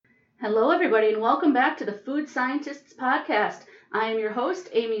Hello, everybody, and welcome back to the Food Scientists Podcast. I am your host,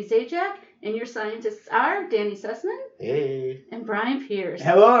 Amy Zajac, and your scientists are Danny Sussman. Hey. And Brian Pierce.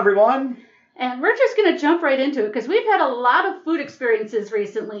 Hello, everyone. And we're just going to jump right into it because we've had a lot of food experiences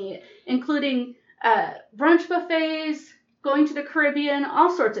recently, including brunch buffets, going to the Caribbean,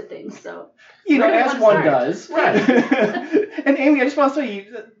 all sorts of things. So, as one does. Right. And Amy, I just want to say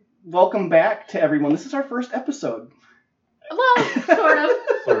welcome back to everyone. This is our first episode. Well, sort of.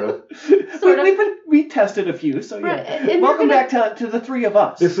 Sort of. We tested a few, so yeah. Right. And welcome back to the three of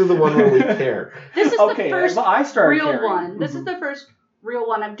us. This is the one where we care. This is okay, the first well, I started real caring. one. This is the first real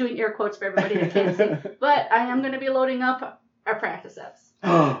one. I'm doing air quotes for everybody that can't see. But I am going to be loading up our practice sets.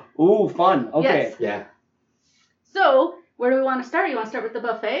 Ooh, fun. Okay. Yes. Yeah. So, where do we want to start? You want to start with the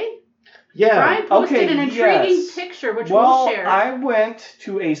buffet? Yeah. Brian posted an intriguing yes. picture, which Well, we'll share. I went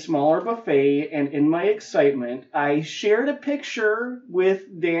to a smaller buffet, and in my excitement, I shared a picture with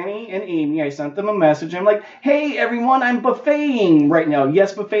Danny and Amy. I sent them a message. I'm like, hey, everyone, I'm buffeting right now.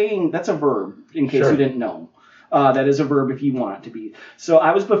 Yes, buffeting, that's a verb, in case Sure. you didn't know. That is a verb if you want it to be. So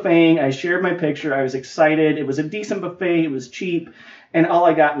I was buffeting. I shared my picture. I was excited. It was a decent buffet. It was cheap. And all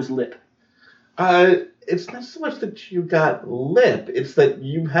I got was lip. It's not so much that you got lip. It's that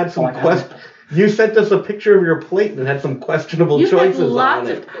you had some I got questions. You sent us a picture of your plate and it had some questionable you choices had lots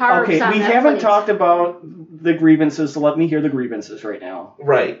on of it. carbs Okay, on we that haven't plate. talked about the grievances, so let me hear the grievances right now.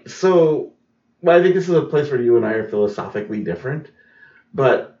 Right. So, I think this is a place where you and I are philosophically different.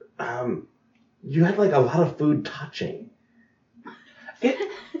 But you had like a lot of food touching. Did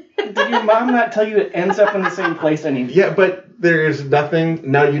your mom not tell you it ends up in the same place anyway? Yeah, but there's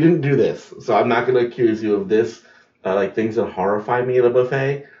nothing. Now, you didn't do this, so I'm not going to accuse you of this. Like things that horrify me at a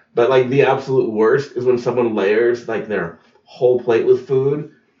buffet. But like the absolute worst is when someone layers like their whole plate with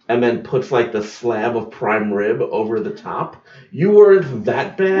food and then puts like the slab of prime rib over the top. You weren't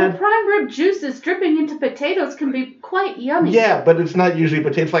that Well, bad. prime rib juices dripping into potatoes can be quite yummy. Yeah, but it's not usually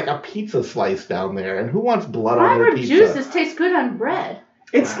potato. It's like a pizza slice down there. And who wants blood on Prime their rib pizza? juices taste good on bread.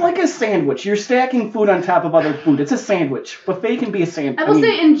 It's like a sandwich. You're stacking food on top of other food. It's a sandwich. Buffet can be a sandwich. I will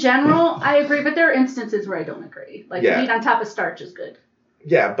say, in general, I agree, but there are instances where I don't agree. Like, Yeah. meat on top of starch is good.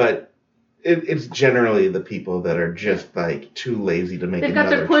 Yeah, but it's generally the people that are just like too lazy to make They've got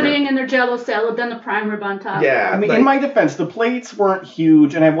another their pudding trip. and their Jell-O salad, then the prime rib on top. Yeah, I mean, like- in my defense, the plates weren't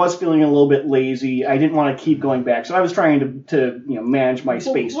huge, and I was feeling a little bit lazy. I didn't want to keep going back, so I was trying to manage my Well,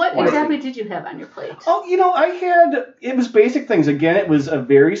 space. what wisely. exactly did you have on your plate? Oh, it was basic things. Again, it was a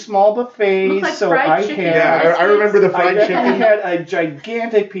very small buffet, Looked like so fried I chicken. had. Yeah, I remember the fried I chicken. had a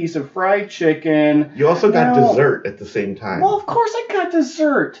gigantic piece of fried chicken. You also got No. dessert at the same time. Well, of course I got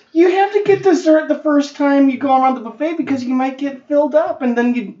dessert. You have to get dessert the first time you go around the buffet because you might get filled up and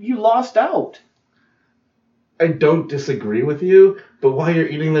then you lost out. I don't disagree with you, but while you're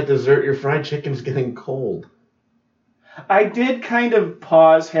eating that dessert, your fried chicken's getting cold. I did kind of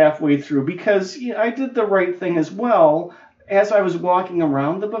pause halfway through because I did the right thing as well. As I was walking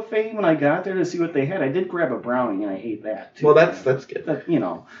around the buffet when I got there to see what they had, I did grab a brownie and I ate that too. Well, that's good.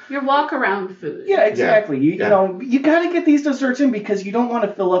 Your walk-around food. Yeah, exactly. Yeah. You got to get these desserts in because you don't want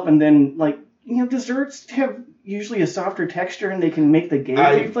to fill up and then desserts have usually a softer texture and they can make the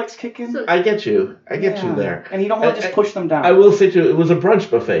gag reflex kick in. So- I get you. I get you there. And you don't want to just push them down. I will say too, it was a brunch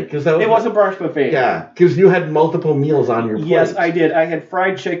buffet because It was a brunch buffet. Yeah, because you had multiple meals on your plate. Yes, I did. I had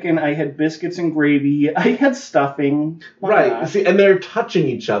fried chicken. I had biscuits and gravy. I had stuffing. Why Right. not? See, and they're touching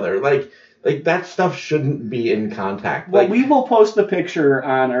each other. Like that stuff shouldn't be in contact. Well, Like, we will post the picture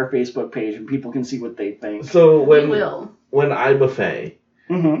on our Facebook page and people can see what they think. so We will. when I buffet,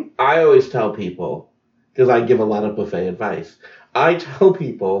 Mm-hmm. I always tell people, because I give a lot of buffet advice, I tell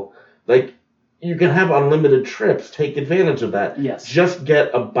people, like, you can have unlimited trips. Take advantage of that. Yes. Just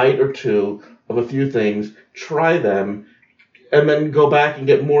get a bite or two of a few things, try them, and then go back and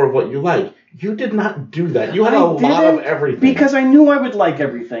get more of what you like. You did not do that. You had a lot of everything. Because I knew I would like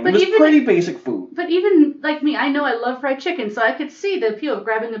everything. But It was even pretty basic food. But even like me, I know I love fried chicken, so I could see the appeal of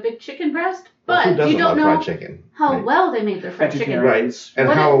grabbing a big chicken breast. Well, who But doesn't you don't love know fried chicken? how Right. well they made their fried chicken. Vegetarians. Right. And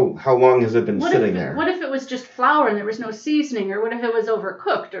What how long has it been What sitting if there? What if it was just flour and there was no seasoning, or what if it was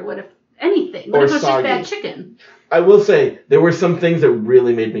overcooked, or what if anything? What Or if it was soggy. just bad chicken? I will say, there were some things that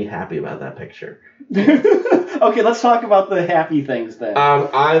really made me happy about that picture. Okay, let's talk about the happy things then.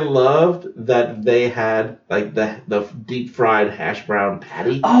 I loved that they had like the deep fried hash brown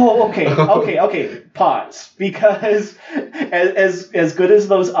patty. Oh, okay. Pause. Because as good as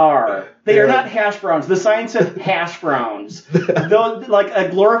those are, they are not hash browns. The sign says hash browns. Though, like a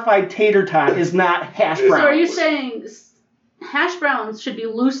glorified tater tot is not hash browns. So are you saying hash browns should be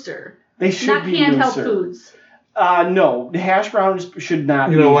looser, they should not be handheld looser. foods? No, the hash browns should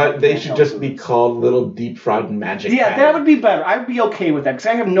not. You know what? They handheld should just be foods. called little deep fried magic. Yeah, patty. that would be better. I'd be okay with that because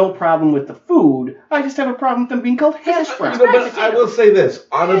I have no problem with the food. I just have a problem with them being called hash browns. You know, but I will say this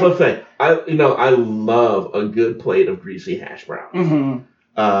on a buffet. I love a good plate of greasy hash browns.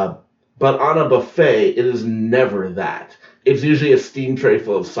 Mm-hmm. But on a buffet, it is never that. It's usually a steam tray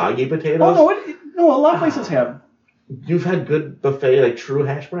full of soggy potatoes. Oh no, a lot of places have. You've had good buffet, like true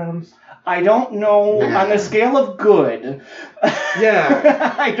hash browns? I don't know on the scale of good.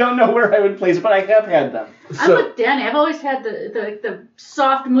 Yeah. I don't know where I would place it, but I have had them. I'm with Danny. I've always had the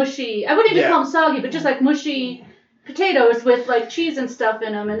soft, mushy. I wouldn't even call them soggy, but just like mushy potatoes with like cheese and stuff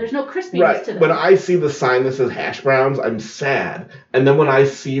in them, and there's no crispiness to them. When I see the sign that says hash browns, I'm sad. And then when I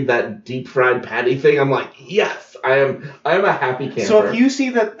see that deep fried patty thing, I'm like, yes, I am a happy camper. So if you see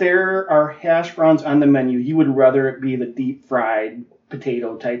that there are hash browns on the menu, you would rather it be the deep fried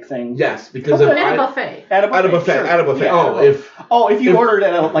potato type thing? Yes, because at a buffet. At a buffet. At a buffet. Yeah, if you ordered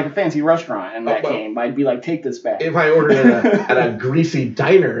at a fancy restaurant and that well, came, I'd be like, take this back. If I ordered at a greasy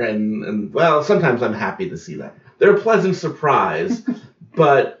diner and well, sometimes I'm happy to see that. They're a pleasant surprise,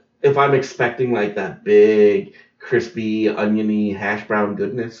 but if I'm expecting like that big, crispy, oniony hash brown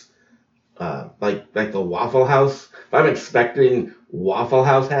goodness, like the Waffle House, if I'm expecting Waffle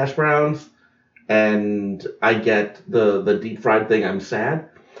House hash browns and I get the deep fried thing, I'm sad.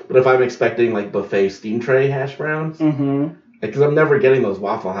 But if I'm expecting like buffet steam tray hash browns, because I'm never getting those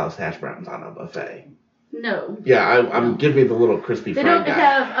Waffle House hash browns on a buffet. No. Yeah, I'm give me the little crispy They fried don't guy.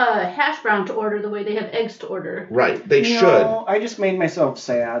 have a hash brown to order the way they have eggs to order. Right, they should. No, I just made myself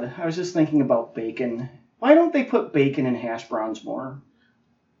sad. I was just thinking about bacon. Why don't they put bacon in hash browns more?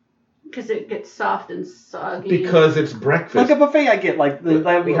 Because it gets soft and soggy. Because it's breakfast. Like a buffet, I get that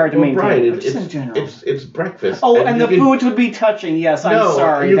would be hard to maintain. Right, But just in general. it's breakfast. Oh, and the foods would be touching. Yes, I'm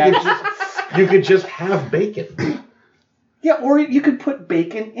sorry. You could just have bacon. Yeah, or you could put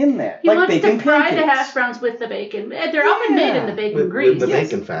bacon in that. He like wants bacon to fry pancakes. the hash browns with the bacon. They're often made in the bacon grease. With the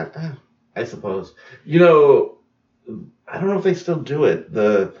bacon fat, I suppose. You know, I don't know if they still do it.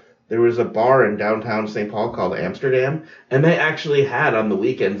 There was a bar in downtown St. Paul called Amsterdam, and they actually had on the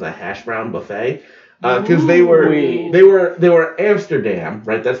weekends a hash brown buffet because they were Amsterdam,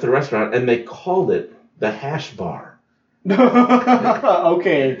 right? That's the restaurant, and they called it the Hash Bar.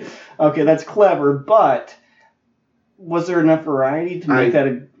 Okay, that's clever, but was there enough variety to make that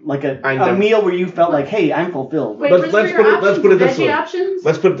a meal where you felt like, hey, I'm fulfilled? Wait, let's put it this way. Options?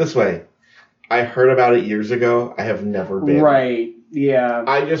 Let's put it this way. I heard about it years ago. I have never been. Right. Yeah.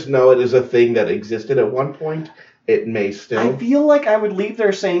 I just know it is a thing that existed at one point. It may still. I feel like I would leave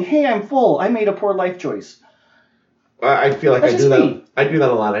there saying, hey, I'm full. I made a poor life choice. I feel like I do that. I do that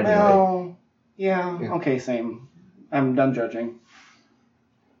a lot anyway. Well, yeah. Okay, same. I'm done judging.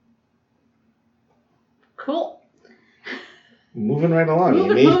 Cool. Moving right along.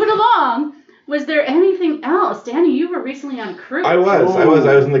 Moving along. Was there anything else? Danny, you were recently on a cruise. I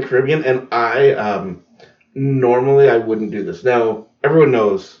was in the Caribbean, and I normally I wouldn't do this. Now, everyone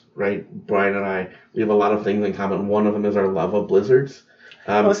knows, right? Brian and I, we have a lot of things in common. One of them is our love of blizzards.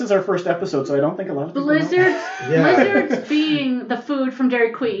 This is our first episode, so I don't think a lot of people know. Blizzards being the food from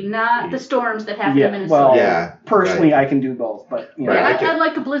Dairy Queen, not the storms that happen in Minnesota. Well, personally, I can do both, but you know, I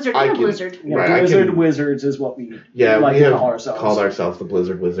like a blizzard and a blizzard. Yeah, Blizzard Wizards is what we like we to have call ourselves. Called ourselves the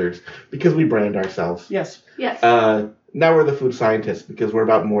Blizzard Wizards because we brand ourselves. Yes. Now we're the food scientists because we're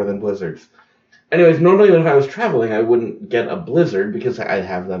about more than blizzards. Anyways, normally if I was traveling, I wouldn't get a blizzard because I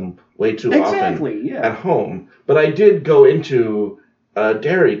have them way too often at home. But I did go into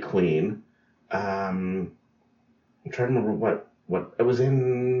Dairy Queen. I'm trying to remember what I was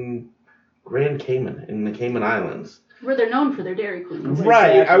in Grand Cayman in the Cayman Islands. Where they're known for their Dairy Queens. Right.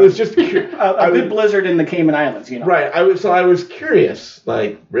 Exactly. I was just a good blizzard in the Cayman Islands, you know. Right. I was curious.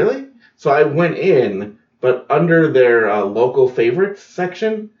 Like, really? So I went in, but under their local favorites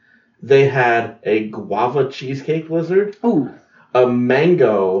section, they had a guava cheesecake blizzard, a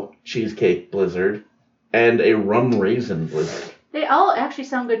mango cheesecake blizzard, and a rum raisin blizzard. They all actually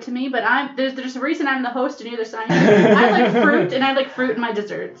sound good to me, but there's a reason I'm the host and you're the scientist. I like fruit, and I like fruit in my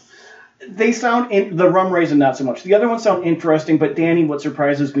desserts. They sound the rum raisin not so much. The other ones sound interesting, but Danny, what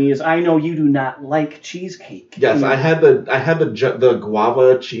surprises me is I know you do not like cheesecake. Yes, I had the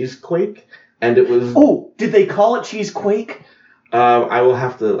guava cheesequake, and it was. Oh, did they call it cheesequake? I will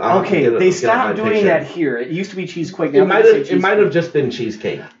have to. They stopped doing that here. It used to be cheesequake. Now it might have just been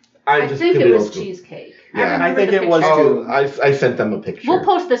cheesecake. I think it was cheesecake. Yeah, I think it was too. I sent them a picture. We'll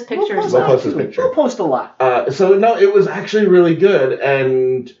post this picture. We'll post a lot. So no, it was actually really good,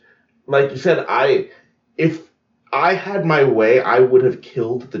 and like you said, if I had my way, I would have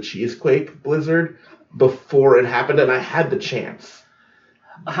killed the cheesecake blizzard before it happened, and I had the chance.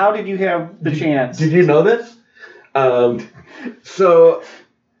 How did you have the chance? Did you know this? There's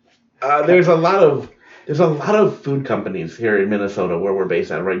a lot of food companies here in Minnesota where we're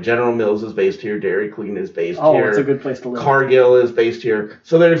based at, right? General Mills is based here, Dairy Queen is based here. Oh, it's a good place to live. Cargill is based here.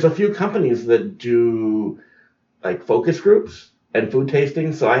 So there's a few companies that do like focus groups and food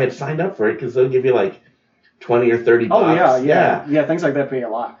tasting. So I had signed up for it because they'll give you like $20 or $30. Oh yeah. Things like that pay a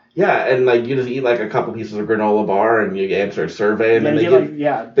lot. Yeah, and like you just eat like a couple pieces of granola bar and you answer a survey, and then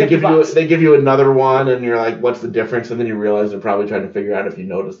they give you another one, and you're like, what's the difference? And then you realize they're probably trying to figure out if you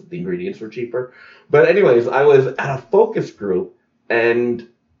noticed that the ingredients were cheaper. But anyways, I was at a focus group, and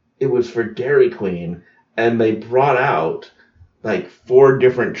it was for Dairy Queen, and they brought out like 4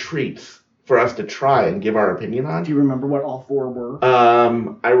 different treats for us to try and give our opinion on. Do you remember what all 4 were?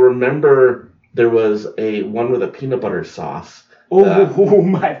 I remember there was one with a peanut butter sauce.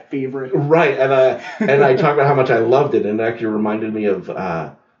 My favorite. Right, and I talked about how much I loved it, and it actually reminded me of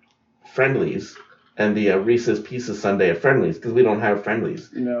Friendly's and the Reese's Pieces Sundae at Friendly's, because we don't have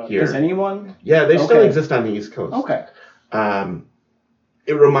Friendly's here. Does anyone? Yeah, they still exist on the East Coast. Okay.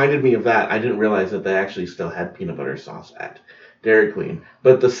 It reminded me of that. I didn't realize that they actually still had peanut butter sauce at Dairy Queen.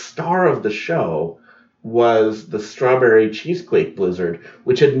 But the star of the show was the Strawberry Cheesecake Blizzard,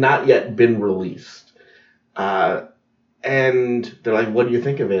 which had not yet been released. And they're like, what do you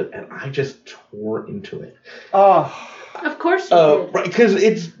think of it? And I just tore into it. Oh. Of course you did. Right,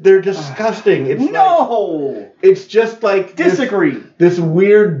 because they're disgusting. It's just like disagree. This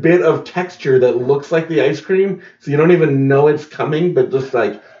weird bit of texture that looks like the ice cream, so you don't even know it's coming, but just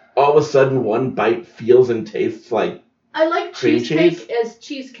like all of a sudden one bite feels and tastes like I like cheesecake as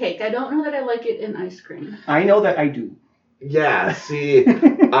cheesecake. I don't know that I like it in ice cream. I know that I do. Yeah, see,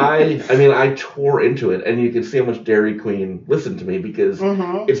 I tore into it, and you can see how much Dairy Queen listened to me, because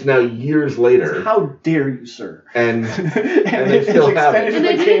it's now years later. How dare you, sir? And they still have it. And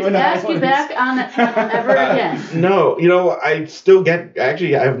they didn't ask you back on it ever again. No, I still get,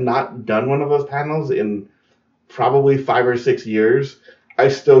 actually, I have not done one of those panels in probably 5 or 6 years. I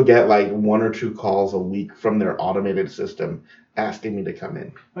still get like 1 or 2 calls a week from their automated system asking me to come in.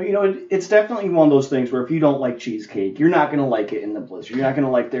 Well, it's definitely one of those things where if you don't like cheesecake, you're not going to like it in the Blizzard. You're not going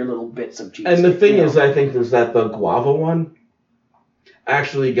to like their little bits of cheesecake. And the thing is, I think, is that the guava one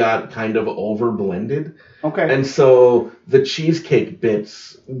actually got kind of over blended. Okay. And so the cheesecake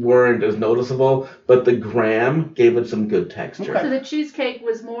bits weren't as noticeable, but the graham gave it some good texture. Okay. So the cheesecake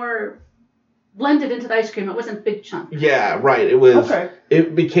was more blended into the ice cream. It wasn't big chunk. Yeah, right. It was. Okay.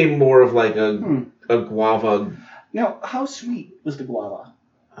 It became more of like a guava. Now, how sweet was the guava?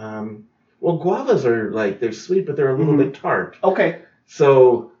 Well, guavas are like, they're sweet, but they're a little bit tart. Okay.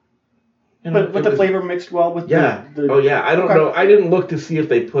 So. But the flavor mixed well with the... Oh, yeah. I don't know. I didn't look to see if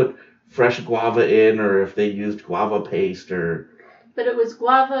they put fresh guava in or if they used guava paste or... But it was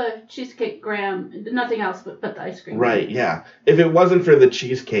guava, cheesecake, graham, nothing else but the ice cream. Right, yeah. If it wasn't for the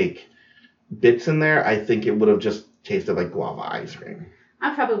cheesecake bits in there, I think it would have just tasted like guava ice cream.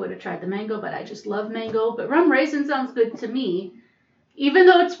 I probably would have tried the mango, but I just love mango. But rum raisin sounds good to me, even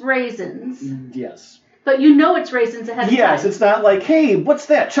though it's raisins. Yes. But it's raisins ahead of time. Yes, it's not like, hey, what's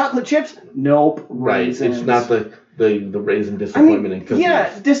that? Chocolate chips? Nope. Right. Raisins. It's not the raisin disappointment in cookies.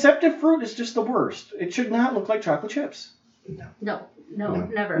 Yeah, deceptive fruit is just the worst. It should not look like chocolate chips. No,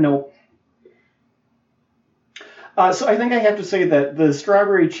 never. Nope. So I think I have to say that the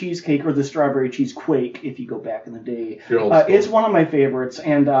strawberry cheesecake, or the strawberry cheesequake, if you go back in the day, is one of my favorites,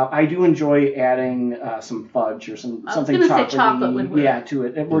 and I do enjoy adding some fudge or something chocolatey to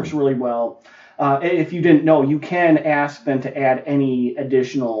it. It works really well. If you didn't know, you can ask them to add any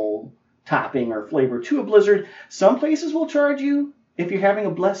additional topping or flavor to a Blizzard. Some places will charge you. If you're having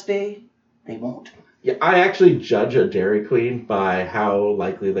a blessed day, they won't. Yeah, I actually judge a Dairy Queen by how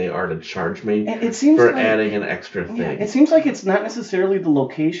likely they are to charge me for adding an extra thing. Yeah, it seems like it's not necessarily the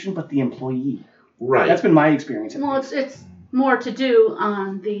location, but the employee. Right. That's been my experience. Well, it's more to do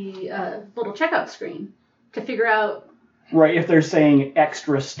on the little checkout screen to figure out. Right, if they're saying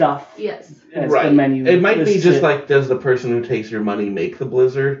extra stuff. Yes. As the menu. It might be just like, does the person who takes your money make the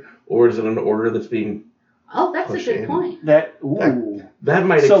Blizzard, or is it an order that's being... Oh, that's a good point. That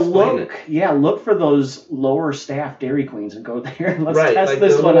might explain it. Yeah, look for those lower staff Dairy Queens and go there. Let's test like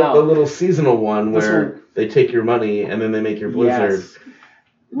this one out. The little seasonal one where they take your money and then they make your Blizzard. Yes.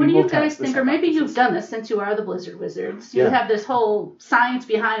 What do you guys think? Or maybe you've done this since you are the Blizzard Wizards. You have this whole science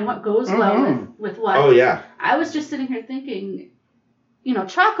behind what goes well with what. Oh, yeah. I was just sitting here thinking,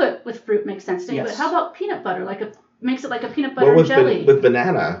 chocolate with fruit makes sense to me, but how about peanut butter? Like makes it like a peanut butter Well, and jelly. with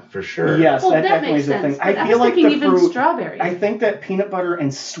banana for sure. Yes, Well, that that definitely makes is a sense. thing. But I feel was like thinking the even fruit. strawberry. I think that peanut butter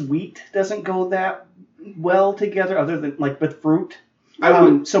and sweet doesn't go that well together, other than like with fruit.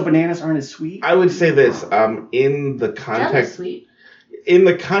 So bananas aren't as sweet. I would say this in the Jelly's context sweet.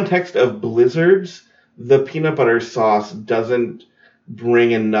 of blizzards, the peanut butter sauce doesn't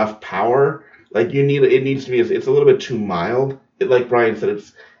bring enough power. Like it needs to be. It's a little bit too mild. Like Brian said,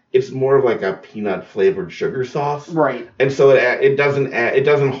 it's more of like a peanut flavored sugar sauce, Right. and so it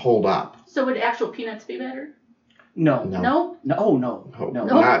doesn't hold up. So would actual peanuts be better? No. No?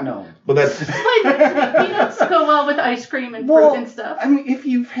 No. But that's Peanuts go well with ice cream and fruit Well, and stuff. I mean, if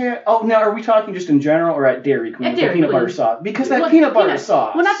you've had... Oh, now are we talking just in general or at Dairy Queen? At with Dairy the peanut butter Queen. sauce? Because that Well, peanut butter peanuts.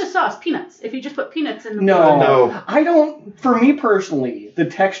 sauce... Well, not the sauce, peanuts. If you just put peanuts in the No. I don't... For me personally, the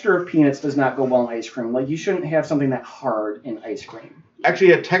texture of peanuts does not go well in ice cream. Like, you shouldn't have something that hard in ice cream.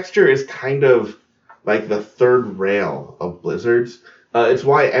 actually a texture is kind of like the third rail of blizzards. It's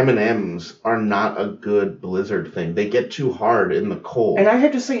why M&Ms are not a good blizzard thing. They get too hard in the cold. And I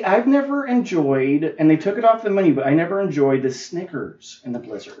have to say, I've never enjoyed, and they took it off the menu, but I never enjoyed the Snickers in the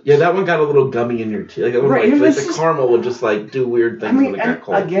blizzards. Yeah, that one got a little gummy in your teeth. Like, it was Right, like, it was the just- caramel would just like do weird things when it got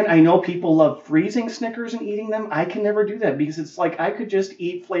cold. Again, I know people love freezing Snickers and eating them. I can never do that because it's like I could just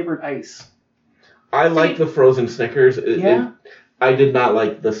eat flavored ice. I like the frozen Snickers. I did not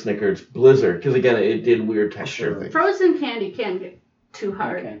like the Snickers Blizzard because again, it did weird texture things. Frozen candy can get too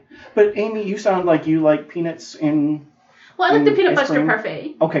hard. Okay. But Amy, you sound like you like peanuts in... Well, I like the peanut ice butter cream?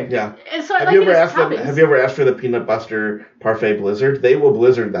 parfait. Okay. Yeah. And so I Have like you it ever as asked them? toppings. Have you ever asked for the peanut butter parfait Blizzard? They will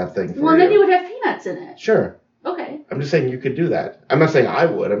Blizzard that thing for Well, you. then you would have peanuts in it. Sure. Okay. I'm just saying you could do that. I'm not saying I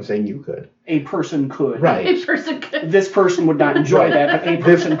would. I'm saying you could. A person could. Right. A person could. This person would not enjoy Right. that, but a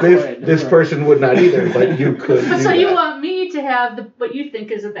person could. This person would not either, but you could. Do So you that. want me to have what you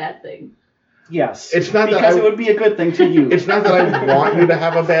think is a bad thing? Yes. It's not that because I- it would be a good thing to you. It's not that I want you to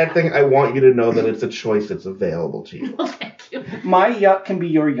have a bad thing. I want you to know that it's a choice that's available to you. Well, thank you. My yuck can be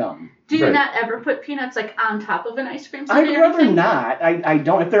your yum. Do you Right. not ever put peanuts like on top of an ice cream I'd sundae or rather anything? not. I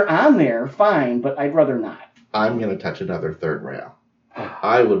don't. If they're on there, fine, but I'd rather not. I'm going to touch another third rail.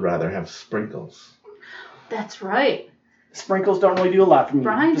 I would rather have sprinkles. That's right. Sprinkles don't really do a lot for me.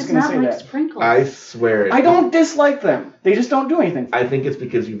 Brian Just does gonna not say like that. sprinkles. I swear it. I don't dislike them. They just don't do anything. I think it's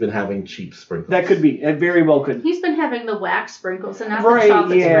because you've been having cheap sprinkles. That could be. It very well could. He's been having the wax sprinkles and not Right, the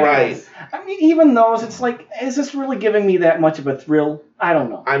chocolate yeah. sprinkles. I mean, even those, it's like, is this really giving me that much of a thrill? I don't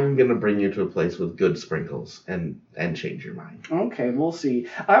know. I'm going to bring you to a place with good sprinkles and change your mind. Okay, we'll see.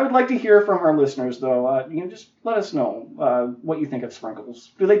 I would like to hear from our listeners, though. Just let us know what you think of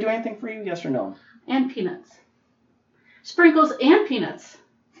sprinkles. Do they do anything for you? Yes or no? And peanuts. Sprinkles and peanuts.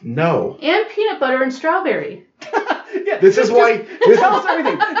 No. And peanut butter and strawberry. Yeah, This is why. tell us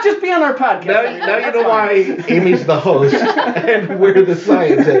everything. Just be on our podcast. Now you That's know fine. why Amy's the host and we're the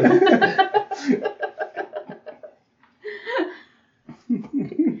scientists.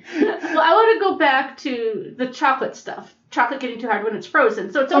 Well, I want to go back to the chocolate stuff. Chocolate getting too hard when it's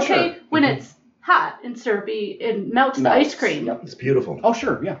frozen. So it's okay sure. when it's hot and syrupy and melts the Melts, ice cream. yep. It's beautiful. Oh,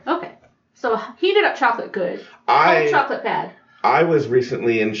 sure, yeah. Okay. So heated up chocolate good. Cold chocolate bad. I was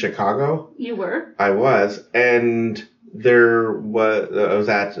recently in Chicago. You were. I was, and I was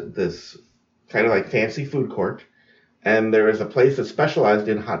at this kind of like fancy food court, and there was a place that specialized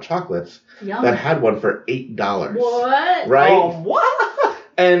in hot chocolates Yum. that had one for $8. What? Right? What?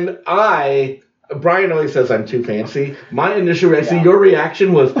 And Brian always says I'm too fancy. My initial reaction, Yeah. your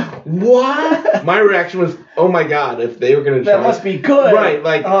reaction was, what? My reaction was, oh my God, if they were going to charge. That must be good. Right,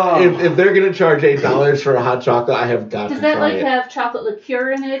 like Oh. if they're going to charge $8 for a hot chocolate, I have got Does to that try like it. have chocolate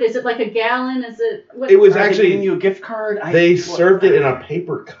liqueur in it? Is it like a gallon? Is it? What? It was Are they actually, giving you a gift card? they served it in a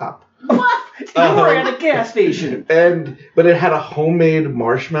paper cup. What? You were at a gas station. But it had a homemade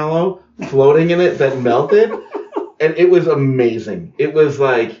marshmallow floating in it that melted, and it was amazing. It was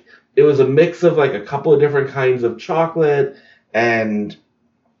a mix of like a couple of different kinds of chocolate and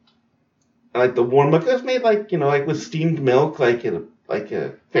like the warm milk. It was made like with steamed milk, like in a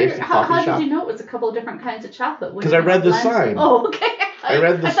fancy coffee How shop. did you know it was a couple of different kinds of chocolate? 'Cause I read the Blend? sign. Oh, okay. I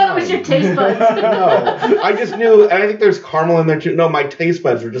read the I thought it was sign. your taste buds. No, I just knew, and I think there's caramel in there too. No, my taste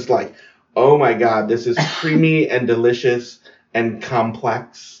buds were just like, oh my God, this is creamy and delicious and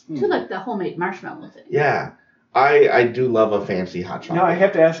complex. To like the homemade marshmallow thing. Yeah. I do love a fancy hot chocolate. Now, I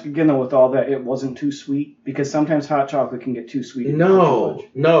have to ask again, though, with all that, it wasn't too sweet? Because sometimes hot chocolate can get too sweet. No,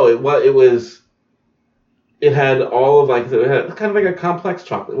 it had all of it had kind of like a complex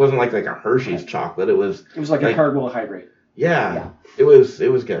chocolate. It wasn't like a Hershey's chocolate. It was It was like a carbohydrate yeah. It was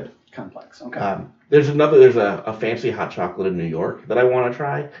good. complex. Okay. There's a fancy hot chocolate in New York that I want to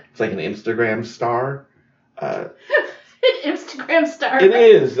try. It's like an Instagram star. Instagram star. It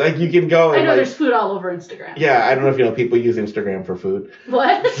is. Like, you can go and I know like, there's food all over Instagram. yeah, I don't know if you know, people use Instagram for food.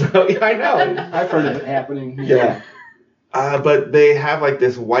 What? So, yeah, I know. I've heard of it happening. Yeah. But they have like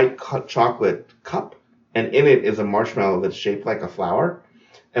this white chocolate cup, and in it is a marshmallow that's shaped like a flower.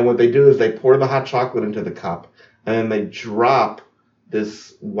 And what they do is they pour the hot chocolate into the cup, and then they drop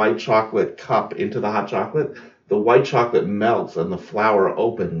this white chocolate cup into the hot chocolate. The white chocolate melts, and the flower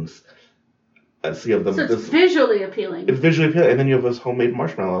opens. So you have So it's visually appealing. It's visually appealing, and then you have this homemade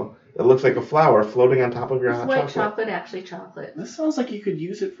marshmallow that looks like a flower floating on top of your Is hot white chocolate. chocolate actually chocolate? This sounds like you could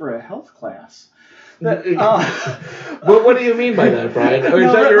use it for a health class. Well, what do you mean by that, Brian? Or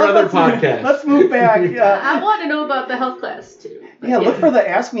is that your other podcast? Let's move back. I want to know about the health class too. Yeah, look for the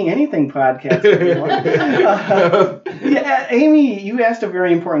Ask Me Anything podcast. Yeah, Amy, you asked a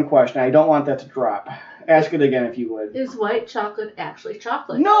very important question. I don't want that to drop. Ask it again if you would. Is white chocolate actually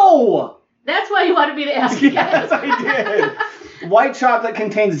chocolate? No! That's why you wanted me to ask you. Yes, I did. White chocolate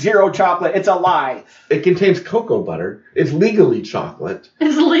contains zero chocolate. It's a lie. It contains cocoa butter. It's legally chocolate.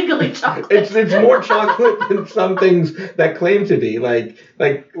 It's legally chocolate. It's more chocolate than some things that claim to be.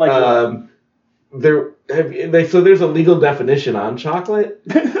 So there's a legal definition on chocolate.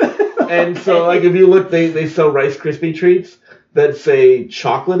 And so like if you look, they sell Rice Krispie treats that say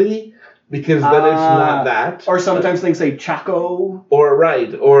chocolatey, because then it's not that. Or sometimes things say choco. Or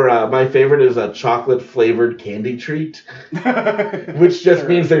my favorite is a chocolate flavored candy treat, which just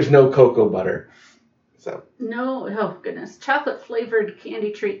means there's no cocoa butter. So No, oh goodness. Chocolate flavored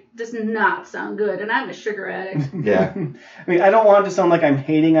candy treat does not sound good, and I'm a sugar addict. yeah. I mean, I don't want it to sound like I'm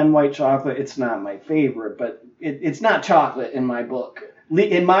hating on white chocolate. It's not my favorite, but it's not chocolate in my book.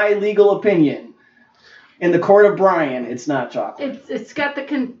 In my legal opinion, in the court of Brian, it's not chocolate. It's got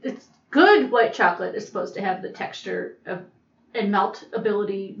it's good white chocolate is supposed to have the texture of and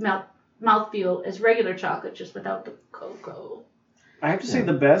mouthfeel as regular chocolate, just without the cocoa. I have to say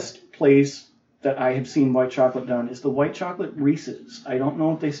the best place that I have seen white chocolate done is the white chocolate Reese's. I don't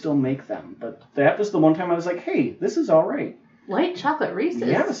know if they still make them, but that was the one time I was like, hey, this is all right. White chocolate Reese's?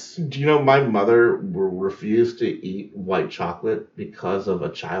 Yes. Do you know my mother refused to eat white chocolate because of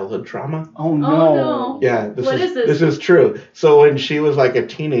a childhood trauma? Oh, no. Oh, no. Yeah, What is this? This is true. So when she was like a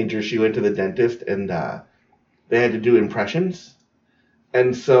teenager, she went to the dentist, and they had to do impressions.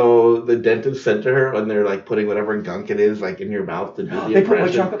 And so the dentist said to her, when they're like putting whatever gunk it is like in your mouth to do the They impression. put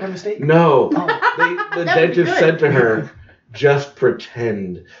white chocolate by mistake? No. Oh. The That would be dentist good. said to her, just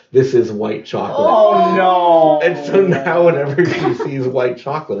pretend this is white chocolate. Oh, no. And so now whenever she sees white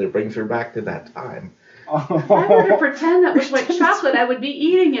chocolate, it brings her back to that time. If I were to pretend that was white chocolate, I would be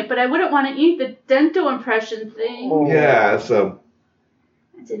eating it, but I wouldn't want to eat the dental impression thing. Oh. Yeah, so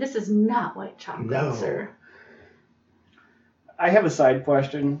I'd say, this is not white chocolate, No. sir. I have a side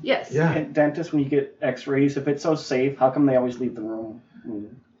question. Yes. Yeah. At dentists, when you get x-rays, if it's so safe, how come they always leave the room?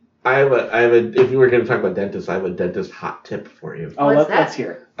 I have a if you were going to talk about dentists, I have a dentist hot tip for you. Oh, What's that? let's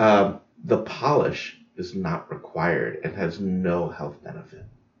hear it. The polish is not required and has no health benefit.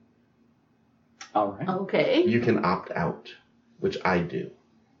 All right. Okay. You can opt out, which I do.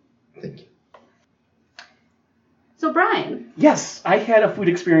 Thank you. So, Brian. Yes, I had a food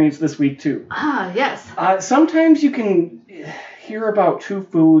experience this week, too. Ah, yes. Sometimes you can hear about two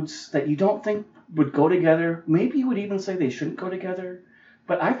foods that you don't think would go together. Maybe you would even say they shouldn't go together.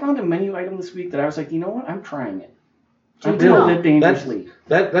 But I found a menu item this week that I was like, you know what? I'm trying it. I'm Do you doing know? it dangerously.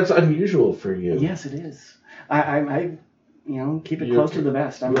 That's unusual for you. Yes, it is. I keep it close to the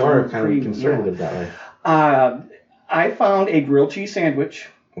vest. You are kind of conservative that way. I found a grilled cheese sandwich.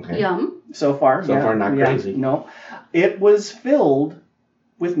 Okay. Yum. So far. So far, not crazy. No. It was filled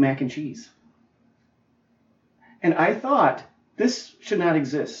with mac and cheese. And I thought, this should not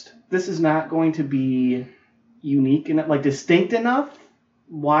exist. This is not going to be unique enough, like distinct enough.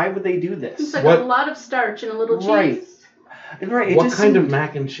 Why would they do It's this? like What- a lot of starch and a little cheese. Right. Right. It What just kind of seemed-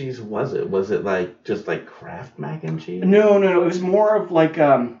 mac and cheese was it? Was it like just like Kraft mac and cheese? No. It was more of like,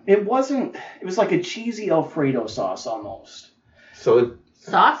 it was like a cheesy Alfredo sauce almost. So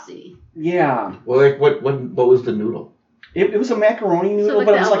Saucy. Yeah. like what was the noodle? It was a macaroni noodle, like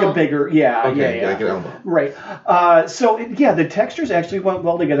but the it was like a elbow. bigger, yeah. Like an elbow. Right. The textures actually went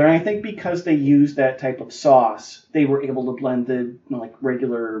well together, and I think because they used that type of sauce, they were able to blend the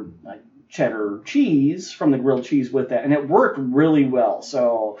regular cheddar cheese from the grilled cheese with that, and it worked really well.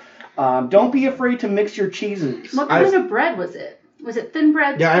 So don't be afraid to mix your cheeses. What kind of bread was it? Was it thin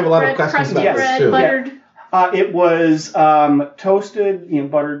bread? Yeah, I have a lot of bread, questions crusty about this, bread, too. buttered. It was toasted,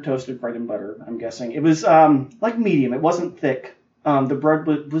 buttered, toasted, fried in butter. I'm guessing it was like medium. It wasn't thick. The bread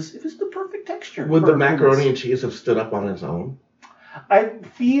was the perfect texture. Would the for macaroni this. and cheese have stood up on its own? I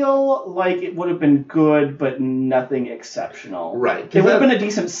feel like it would have been good, but nothing exceptional. Right. It would have been a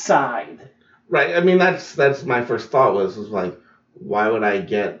decent side. Right. I mean, that's my first thought was like, why would I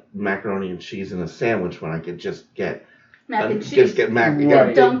get macaroni and cheese in a sandwich when I could just get Mac and cheese. Just get Right.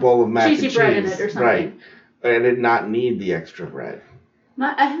 get a big bowl of mac and cheesy cheese, bread in it or something. right? And it not need the extra bread.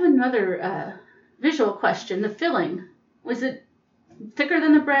 I have another visual question. The filling, was it thicker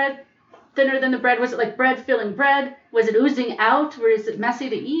than the bread, thinner than the bread? Was it like bread filling bread? Was it oozing out, or is it messy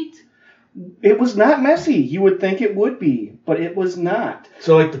to eat? It was not messy. You would think it would be, but it was not.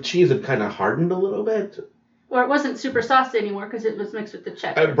 So like the cheese had kind of hardened a little bit. Or it wasn't super saucy anymore because it was mixed with the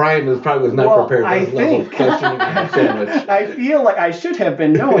cheddar. Brian was not prepared for this level of questioning that sandwich. I feel like I should have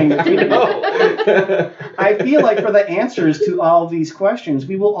been knowing. No. I feel like for the answers to all of these questions,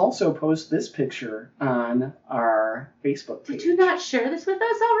 we will also post this picture on our Facebook page. Did you not share this with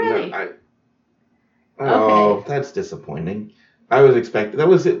us already? No, that's disappointing. I was expecting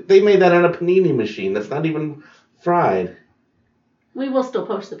they made that on a panini machine. That's not even fried. We will still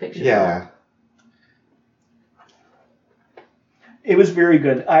post the picture. Yeah. It was very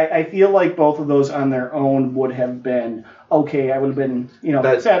good. I feel like both of those on their own would have been okay. I would have been,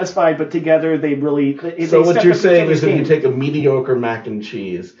 satisfied, but together they really. So what you're saying is if you take a mediocre mac and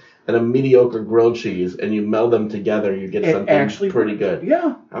cheese and a mediocre grilled cheese and you meld them together, you get something pretty good.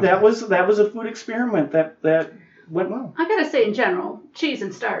 Yeah, okay. that was a food experiment that went well. I gotta say, in general, cheese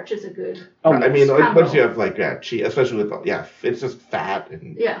and starch is a good. I mean, combo. once you have cheese, especially with it's just fat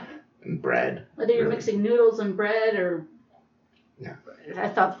and bread. Whether you're mixing noodles and bread or. Yeah. I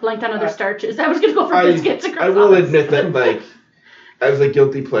thought blanked on other starches. I was gonna go for biscuits and croissants. I will admit that as a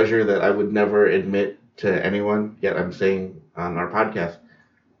guilty pleasure that I would never admit to anyone, yet I'm saying on our podcast,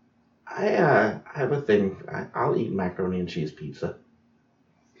 I have a thing. I'll eat macaroni and cheese pizza.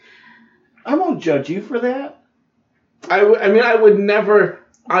 I won't judge you for that. I would never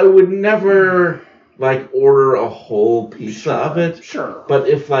order a whole pizza of it. Sure. But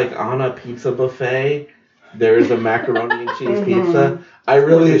if on a pizza buffet there is a macaroni and cheese pizza, I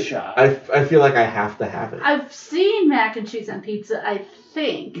feel like I have to have it. I've seen mac and cheese on pizza, I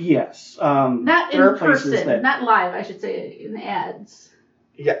think. Yes. Not in person, not live, I should say, in ads.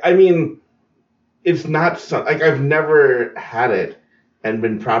 Yeah, I mean, it's not I've never had it and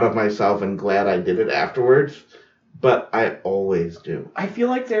been proud of myself and glad I did it afterwards, but I always do. I feel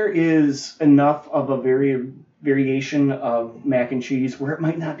like there is enough of a variation of mac and cheese where it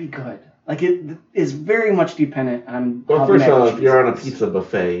might not be good. It is very much dependent on. Well, first of all, if you're on a pizza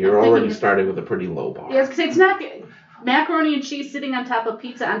buffet, you're already starting with a pretty low bar. Yes, because it's not macaroni and cheese sitting on top of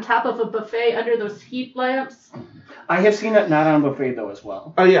pizza on top of a buffet under those heat lamps. I have seen it not on a buffet though as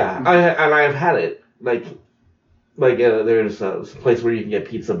well. Oh yeah, I've had it. There's a place where you can get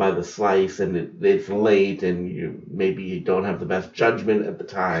pizza by the slice, and it's late, and you maybe don't have the best judgment at the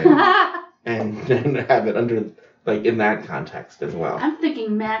time, and have it under. In that context as well. I'm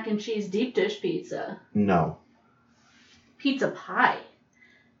thinking mac and cheese deep dish pizza. No. Pizza pie.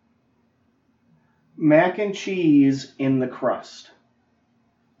 Mac and cheese in the crust.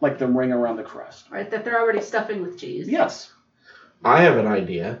 Like the ring around the crust. Right, that they're already stuffing with cheese. Yes. I have an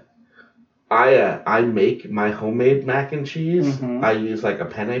idea. I make my homemade mac and cheese. Mm-hmm. I use a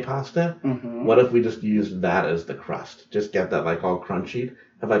penne pasta. Mm-hmm. What if we just used that as the crust? Just get that all crunchy.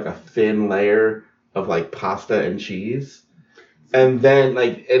 Have a thin layer of pasta and cheese, and then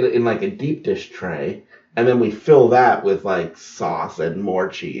in a deep dish tray, and then we fill that with sauce and more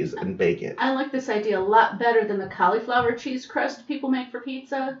cheese and bake it. I like this idea a lot better than the cauliflower cheese crust people make for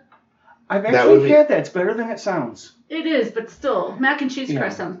pizza. I've actually had that. It's better than it sounds. It is, but still, mac and cheese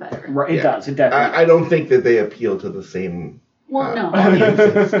crust sounds better. Right, it does. It definitely. I don't think that they appeal to the same. Well, no.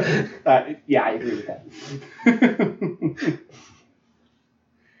 Audiences. Yeah, I agree with that.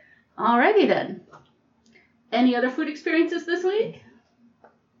 Alrighty then. Any other food experiences this week?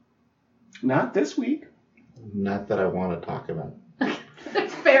 Not this week. Not that I want to talk about.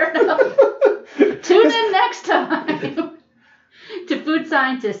 Fair enough. Tune in next time to Food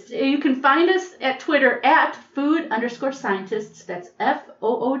Scientists. You can find us at Twitter at food_scientists. That's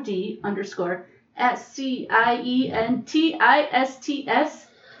FOOD_SCIENTISTS.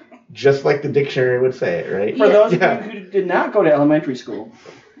 Just like the dictionary would say it, right? For those of you who did not go to elementary school.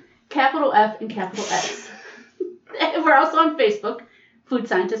 Capital F and capital S. We're also on Facebook, Food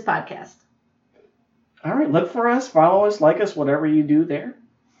Scientist Podcast. All right, look for us, follow us, like us, whatever you do there.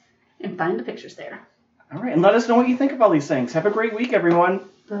 And find the pictures there. All right, and let us know what you think of all these things. Have a great week, everyone.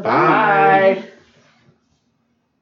 Bye-bye. Bye.